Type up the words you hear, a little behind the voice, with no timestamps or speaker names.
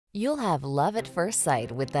You'll have love at first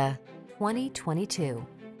sight with the 2022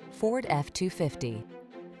 Ford F-250.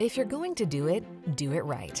 If you're going to do it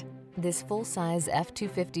right. This full-size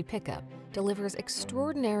F-250 pickup delivers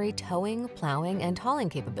extraordinary towing, plowing, and hauling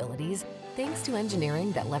capabilities thanks to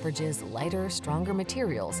engineering that leverages lighter, stronger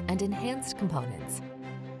materials and enhanced components.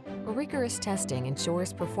 Rigorous testing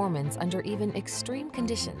ensures performance under even extreme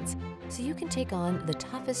conditions, so you can take on the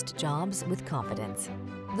toughest jobs with confidence.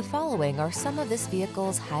 The following are some of this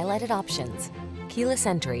vehicle's highlighted options: keyless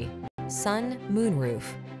entry, sun, moonroof,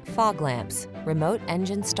 fog lamps, remote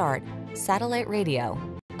engine start, satellite radio,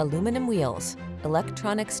 aluminum wheels,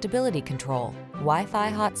 electronic stability control,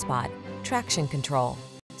 Wi-Fi hotspot, traction control,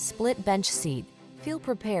 split bench seat. Feel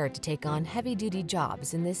prepared to take on heavy-duty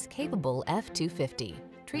jobs in this capable F-250.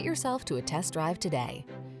 Treat yourself to a test drive today.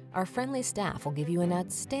 Our friendly staff will give you an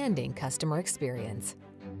outstanding customer experience.